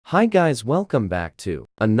Hi guys, welcome back to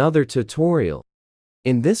another tutorial.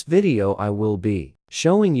 In this video I will be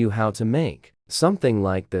showing you how to make something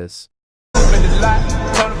like this.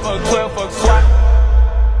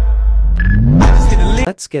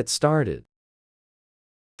 Let's get started.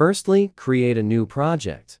 Firstly, create a new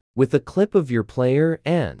project with a clip of your player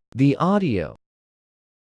and the audio.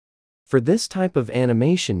 For this type of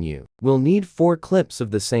animation you will need 4 clips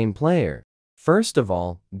of the same player. First of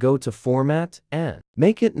all, go to Format and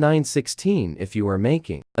make it 9:16 if you are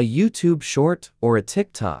making a YouTube short or a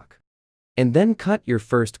TikTok. And then cut your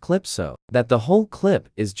first clip so that the whole clip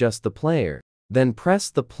is just the player. Then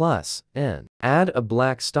press the plus and add a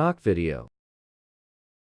black stock video.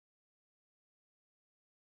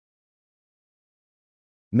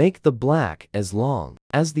 Make the black as long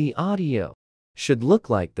as the audio. Should look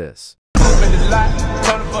like this.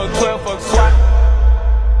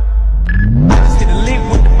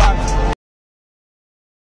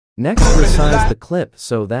 Next, resize the clip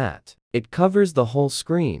so that it covers the whole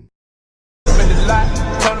screen.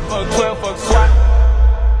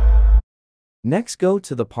 Next, go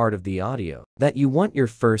to the part of the audio that you want your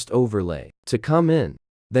first overlay to come in.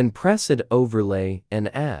 Then press it overlay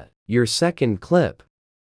and add your second clip.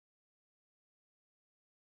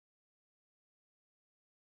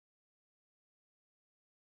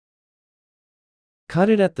 Cut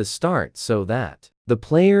it at the start so that the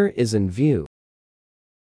player is in view.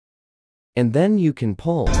 And then you can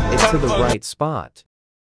pull it to the right spot.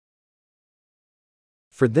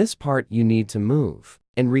 For this part you need to move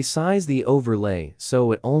and resize the overlay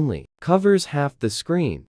so it only covers half the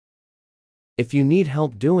screen. If you need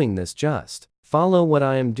help doing this, just follow what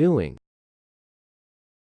I am doing.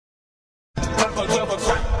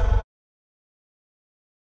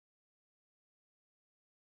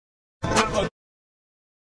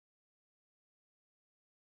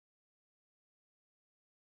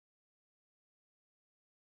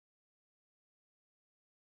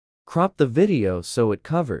 Crop the video so it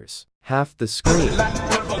covers half the screen.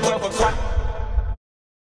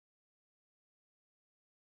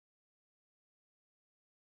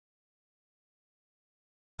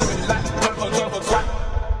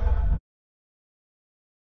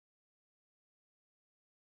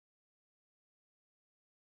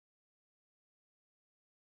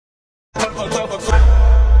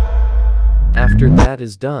 After that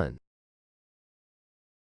is done,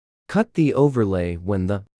 cut the overlay when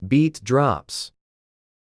the beat drops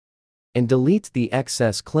and delete the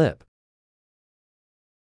excess clip.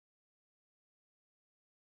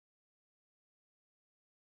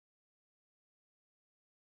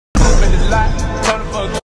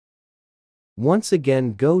 Once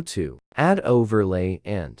again, go to Add Overlay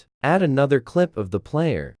and add another clip of the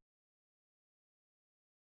player.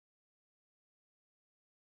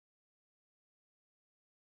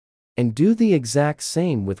 And do the exact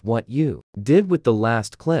same with what you did with the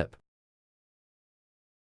last clip.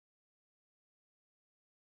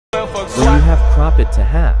 When you have cropped it to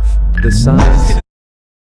half the size,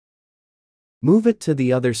 move it to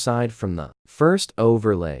the other side from the first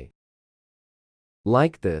overlay,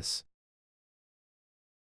 like this.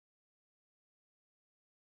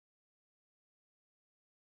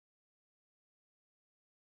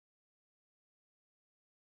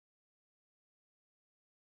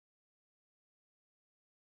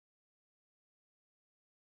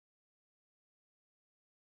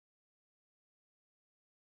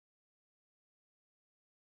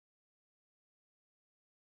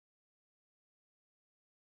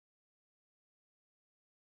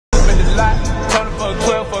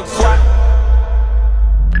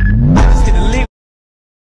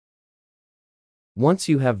 Once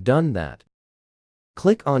you have done that,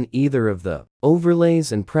 click on either of the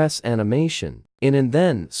overlays and press animation in and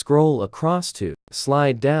then scroll across to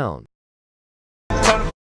slide down.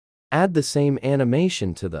 Add the same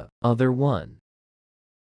animation to the other one.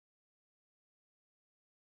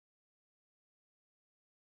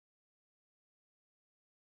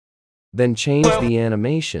 Then change the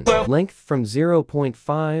animation length from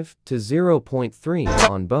 0.5 to 0.3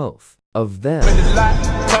 on both of them.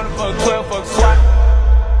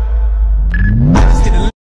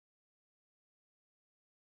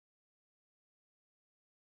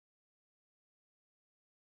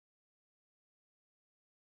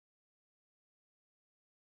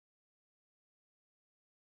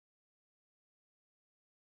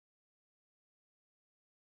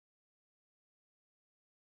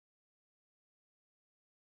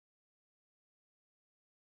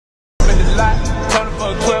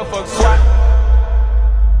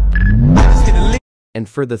 And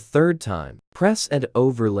for the third time, press Add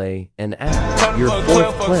Overlay and add your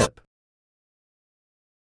fourth clip.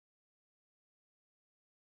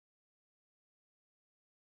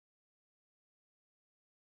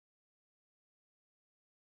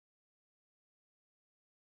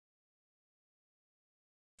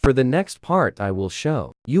 For the next part I will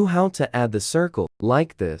show you how to add the circle,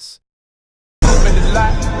 like this.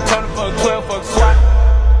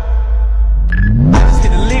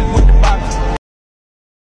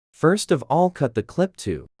 First of all, cut the clip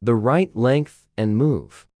to the right length and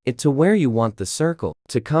move it to where you want the circle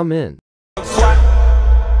to come in.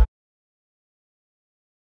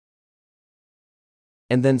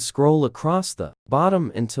 And then scroll across the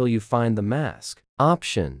bottom until you find the mask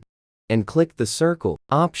option and click the circle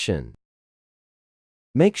option.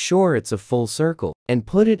 Make sure it's a full circle and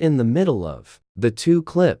put it in the middle of the two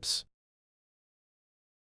clips.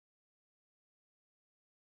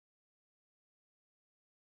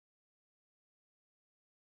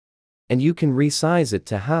 And you can resize it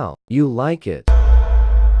to how you like it.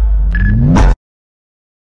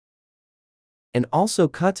 And also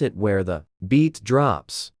cut it where the beat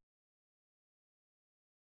drops.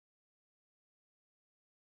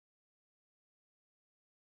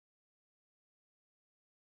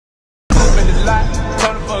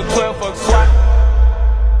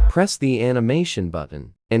 Press the animation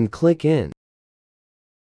button and click in.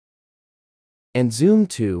 And zoom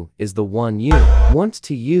to is the one you want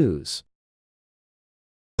to use.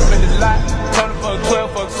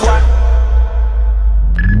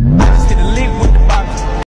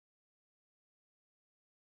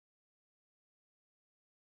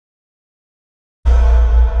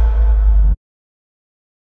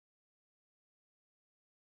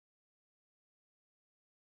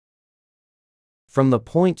 From the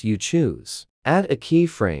point you choose, add a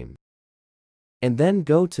keyframe. And then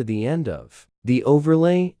go to the end of the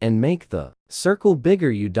overlay and make the circle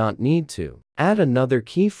bigger. You don't need to add another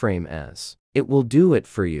keyframe, as it will do it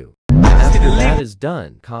for you. After that is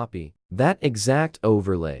done, copy that exact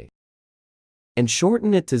overlay and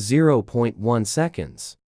shorten it to 0.1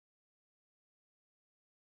 seconds.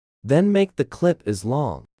 Then make the clip as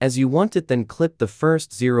long as you want it, then clip the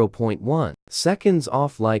first 0.1 seconds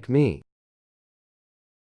off like me.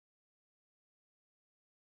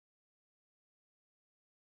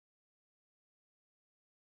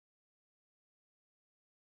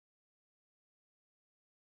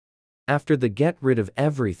 After the, get rid of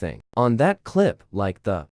everything on that clip, like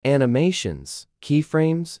the animations,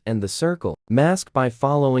 keyframes, and the circle mask by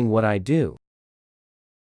following what I do.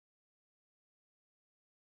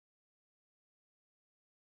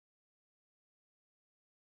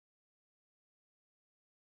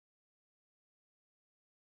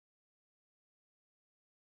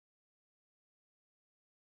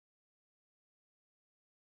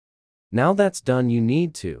 Now that's done, you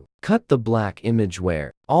need to cut the black image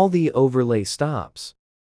where all the overlay stops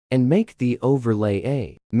and make the overlay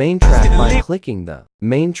a main track by clicking the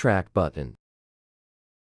main track button.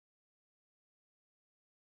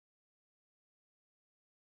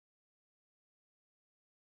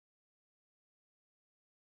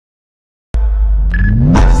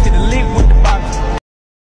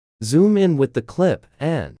 Zoom in with the clip,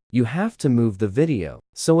 and you have to move the video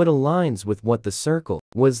so it aligns with what the circle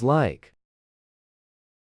was like.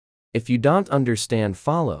 If you don't understand,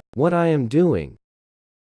 follow what I am doing.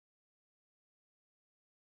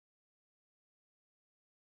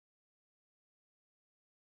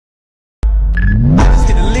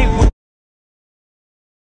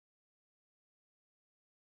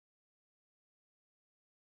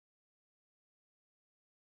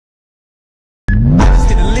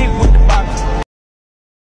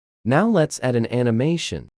 Now let's add an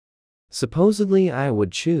animation. Supposedly I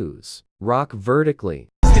would choose rock vertically.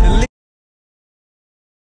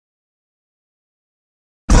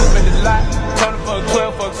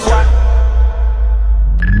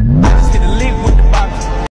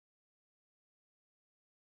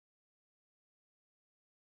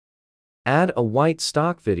 Add a white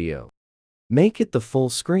stock video. Make it the full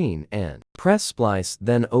screen and press splice,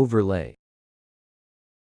 then overlay.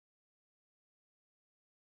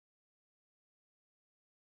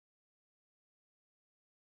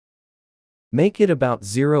 Make it about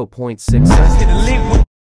 0.6 seconds.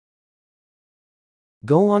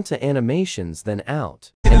 Go on to animations, then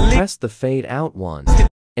out, and press the fade out one,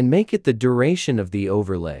 and make it the duration of the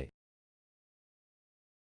overlay.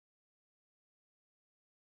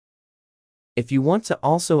 If you want to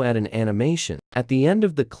also add an animation at the end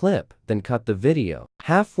of the clip, then cut the video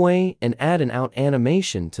halfway and add an out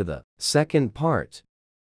animation to the second part.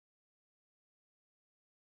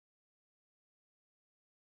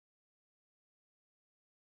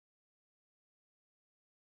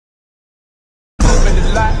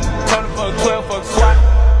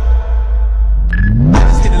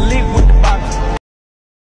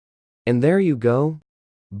 And there you go.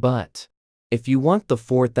 But if you want the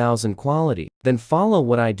 4000 quality, Then follow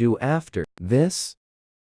what I do after this.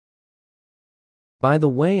 By the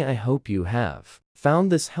way, I hope you have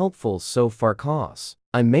found this helpful so far, cause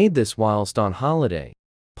I made this whilst on holiday.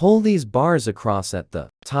 Pull these bars across at the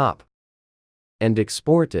top and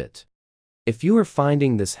export it. If you are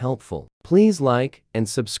finding this helpful, please like and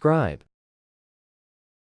subscribe.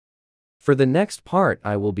 For the next part,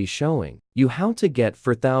 I will be showing you how to get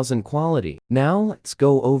 4000 quality. Now let's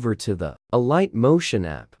go over to the Alight Motion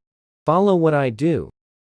app. Follow what I do.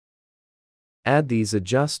 Add these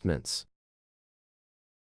adjustments.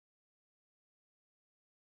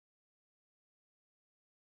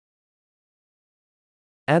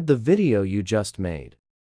 Add the video you just made.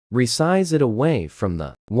 Resize it away from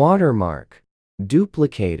the watermark.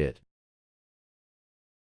 Duplicate it.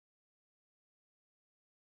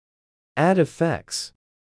 Add effects.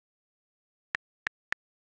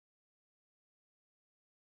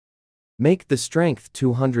 Make the strength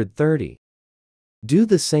 230. Do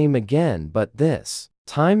the same again, but this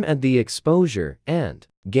time add the exposure and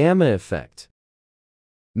gamma effect.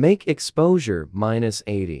 Make exposure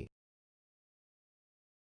 -80.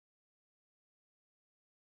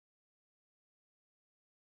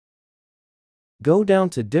 Go down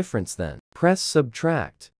to difference, then press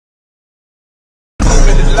subtract.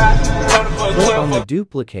 Click on the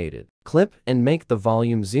duplicated clip and make the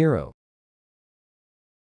volume 0.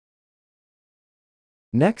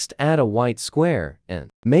 Next, add a white square and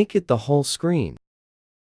make it the whole screen.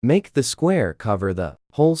 Make the square cover the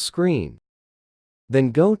whole screen.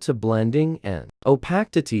 Then go to blending and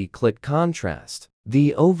opacity, click contrast,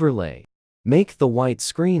 the overlay. Make the white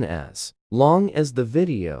screen as long as the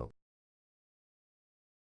video.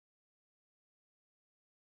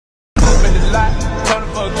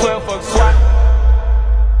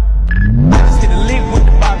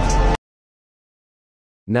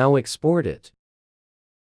 Now export it.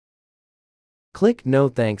 Click no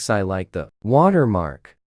thanks, I like the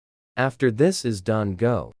watermark. After this is done,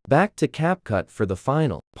 go back to CapCut for the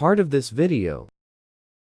final part of this video.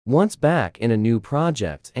 Once back in a new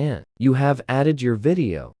project and you have added your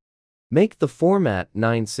video, make the format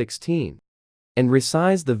 9:16 and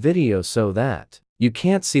resize the video so that you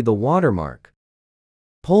can't see the watermark.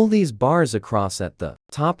 Pull these bars across at the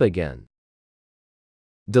top again.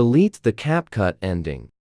 Delete the CapCut ending.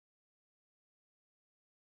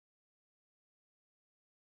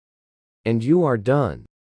 And you are done.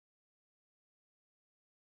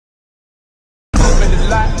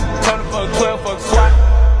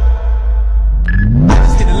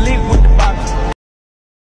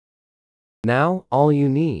 Now, all you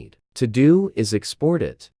need to do is export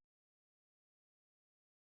it.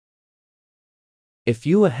 If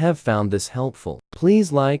you have found this helpful,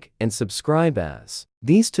 please like and subscribe, as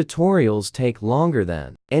these tutorials take longer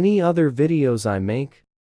than any other videos I make.